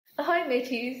Hi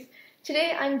mateys.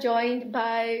 Today I'm joined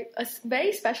by a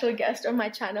very special guest on my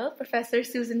channel, Professor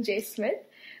Susan J. Smith,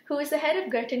 who is the head of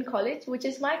Girton College, which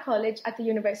is my college at the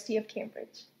University of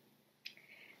Cambridge.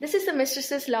 This is the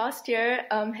mistress's last year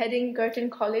heading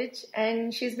Girton College,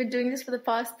 and she's been doing this for the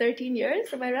past 13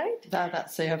 years, am I right?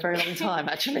 That's a very long time,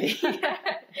 actually. Yeah.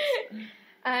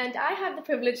 And I have the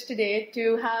privilege today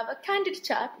to have a candid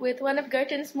chat with one of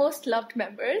Girton's most loved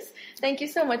members. Thank you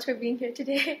so much for being here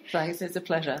today. Thanks, it's a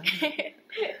pleasure.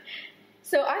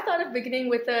 So I thought of beginning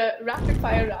with a rapid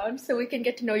fire round so we can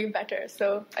get to know you better.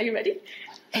 So are you ready?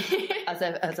 As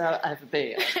I'll ever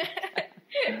be.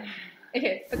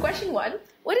 Okay, so question one.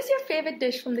 What is your favorite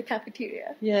dish from the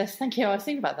cafeteria? Yes, thank you. I was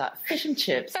thinking about that. Fish and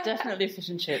chips, definitely fish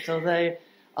and chips, although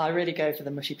I really go for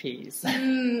the mushy peas.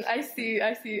 I see.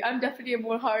 I'm definitely a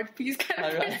more hard peas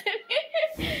kind of person.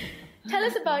 Tell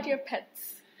us about your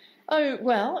pets. Oh,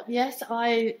 well, yes,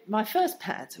 my first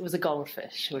pet was a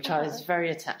goldfish, which I was very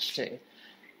attached to.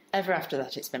 Ever after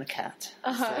that, it's been a cat.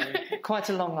 So quite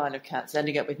a long line of cats,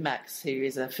 ending up with Max, who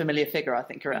is a familiar figure, I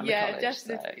think, around the college.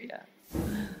 Definitely. So, yeah.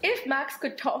 If Max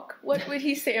could talk, what would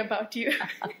he say about you?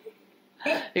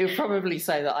 He would probably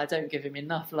say that I don't give him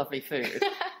enough lovely food,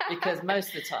 because most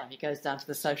of the time he goes down to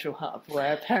the social hub,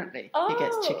 where apparently he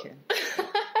gets chicken.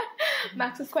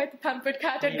 Max is quite the pampered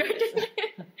cat at Girton.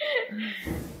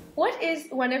 What is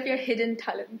one of your hidden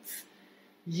talents?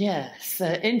 Yes,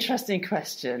 interesting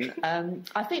question.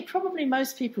 I think probably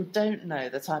most people don't know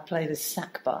that I play the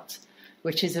sackbut,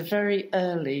 which is a very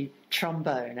early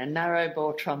trombone, a narrow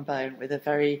bore trombone with a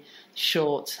very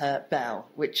short bell,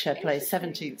 which plays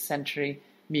 17th century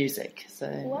music.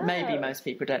 So maybe most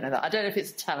people don't know that. I don't know if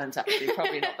it's a talent, actually,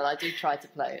 probably not, but I do try to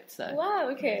play it. So. Wow,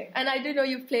 okay. And I do know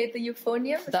you've played the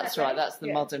euphonium. That's right, that's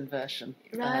the modern version.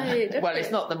 Right. Well,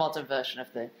 it's not the modern version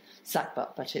of the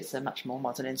sackbut, but it's a much more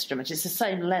modern instrument. It's the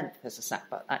same length as a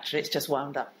sackbut, actually. It's just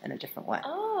wound up in a different way.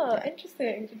 Oh,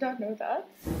 interesting. Did not know that.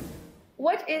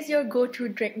 What is your go-to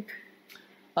drink?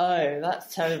 Oh,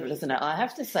 that's terrible, isn't it? I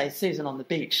have to say Susan on the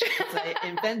beach, because they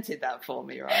invented that for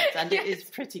me, right? And it is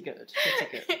pretty good,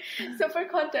 So for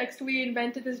context, we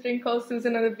invented this drink called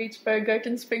Susan on the Beach for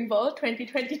Girton Spring Ball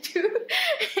 2022.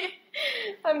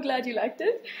 I'm glad you liked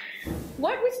it.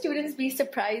 What would students be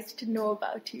surprised to know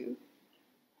about you?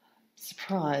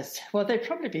 Surprised? Well, they'd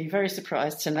probably be very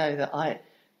surprised to know that I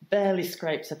barely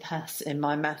scraped a pass in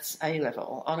my maths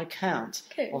A-level on account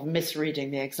of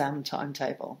misreading the exam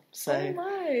timetable. So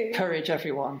courage,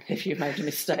 everyone, if you've made a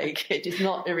mistake. It is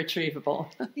not irretrievable.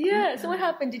 Yeah, so what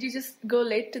happened? Did you just go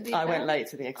late to the exam? I went late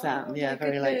to the exam,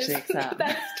 very late to the exam.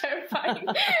 That's terrifying.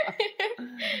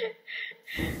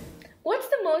 What's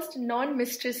the most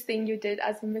non-mistress thing you did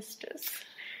as a mistress?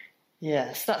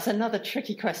 Yes, that's another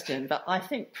tricky question, but I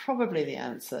think probably the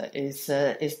answer is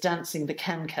dancing the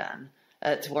can-can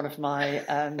at one of my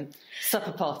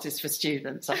supper parties for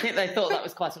students. I think they thought that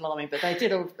was quite alarming, but they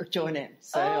did all join in.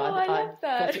 So I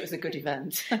thought it was a good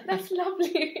event. That's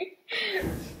lovely.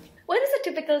 What does a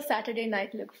typical Saturday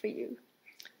night look for you?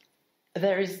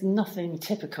 There is nothing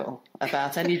typical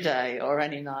about any day or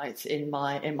any night in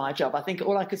my job. I think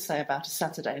all I could say about a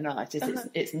Saturday night is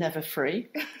it's never free.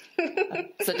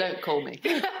 So don't call me.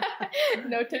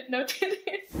 Noted.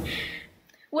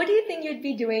 What do you think you'd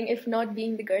be doing if not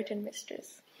being the Girton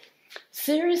mistress?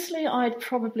 Seriously, I'm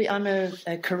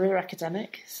a career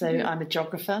academic, so I'm a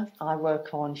geographer. I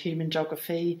work on human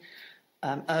geography,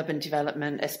 urban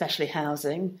development, especially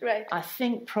housing. Right. I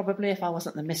think probably if I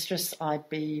wasn't the mistress, I'd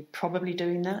be probably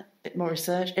doing that, a bit more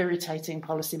research, irritating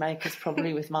policymakers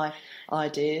probably with my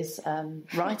ideas,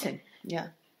 writing, yeah.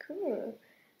 Cool.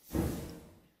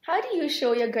 How do you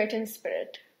show your Girton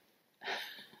spirit?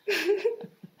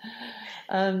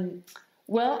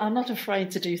 Well, I'm not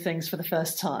afraid to do things for the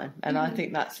first time, and I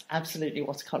think that's absolutely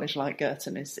what a college like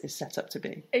Girton is set up to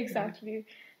be. Exactly.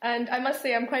 And I must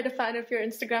say I'm quite a fan of your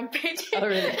Instagram page. Oh,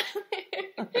 really?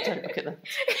 Don't look at that.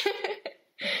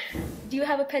 Do you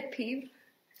have a pet peeve?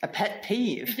 A pet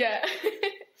peeve? Yeah.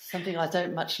 Something I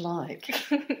don't much like.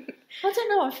 I don't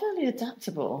know, I'm fairly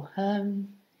adaptable.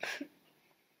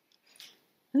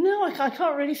 No, I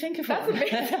can't really think of one.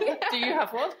 Do you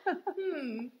have one?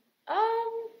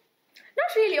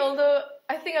 Not really, although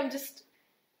I think I'd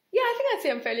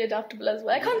say I'm fairly adaptable as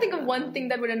well. I can't think of one thing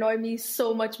that would annoy me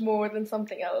so much more than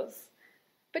something else.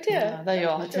 But yeah. There you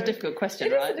are. It's a difficult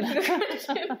question, right? It is a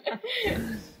difficult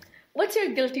question. What's your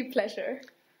guilty pleasure?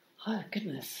 Oh,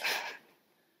 goodness.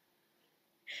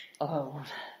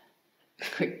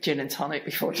 Quick gin and tonic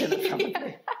before dinner,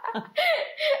 probably.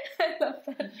 I love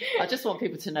that. I just want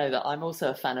people to know that I'm also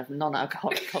a fan of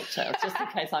non-alcoholic cocktails, just in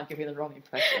case I'm giving the wrong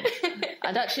impression.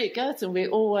 And actually at Girton we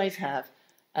always have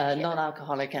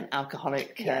non-alcoholic and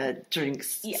alcoholic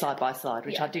drinks side by side,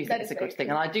 which I do think is a good thing.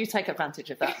 And I do take advantage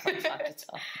of that from time to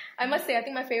time. I must say, I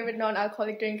think my favourite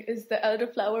non-alcoholic drink is the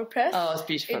elderflower press. Oh, it's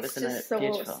beautiful, isn't it? It's just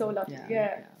Beautiful. so lovely.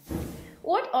 Yeah.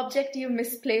 What object do you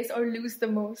misplace or lose the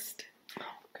most? Oh,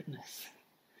 goodness.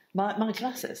 My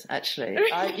glasses, actually.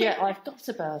 I've got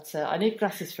about... I need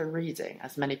glasses for reading,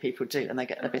 as many people do, and they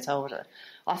get a bit older.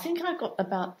 I think I've got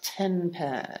about 10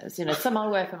 pairs. You know, some I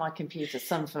wear for my computer,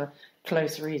 some for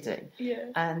close reading. Yeah.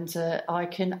 And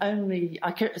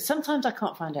sometimes I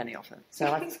can't find any of them. So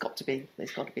there's got to be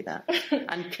that.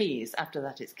 And keys. After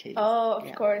that, it's keys. Oh,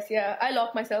 of course, yeah. I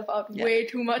lock myself out way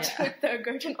too much with the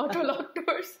Girton auto lock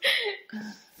doors.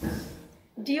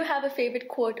 Do you have a favourite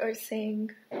quote or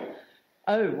saying?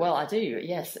 Oh, well, I do,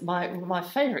 yes. My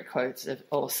favourite quote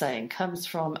or saying comes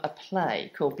from a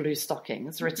play called Blue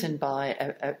Stockings, written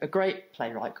by a great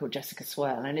playwright called Jessica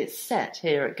Swale, and it's set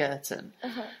here at Girton.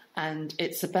 And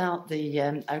it's about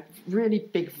a really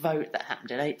big vote that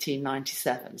happened in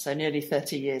 1897, so nearly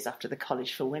 30 years after the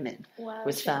College for Women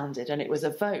was founded. And it was a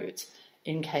vote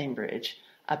in Cambridge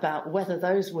about whether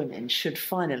those women should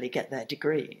finally get their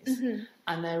degrees.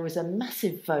 And there was a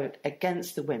massive vote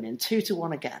against the women,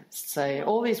 2-1 against. So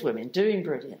all these women doing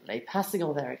brilliantly, passing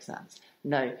all their exams.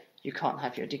 No, you can't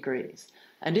have your degrees.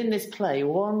 And in this play,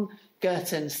 one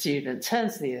Girton student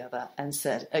turns to the other and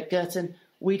said, at Girton,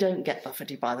 we don't get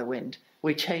buffeted by the wind.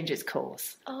 We change its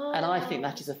course. And I think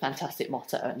that is a fantastic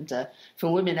motto. And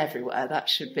for women everywhere, that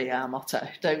should be our motto.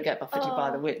 Don't get buffeted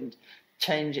by the wind.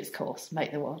 Change its course,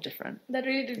 make the world different. That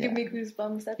really did give me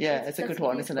goosebumps. It's a good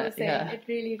one, isn't it? Yeah. It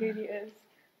really, really is.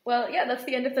 Well, that's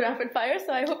the end of the rapid fire,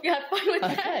 so I hope you had fun with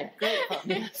that. Okay, great fun,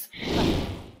 yes.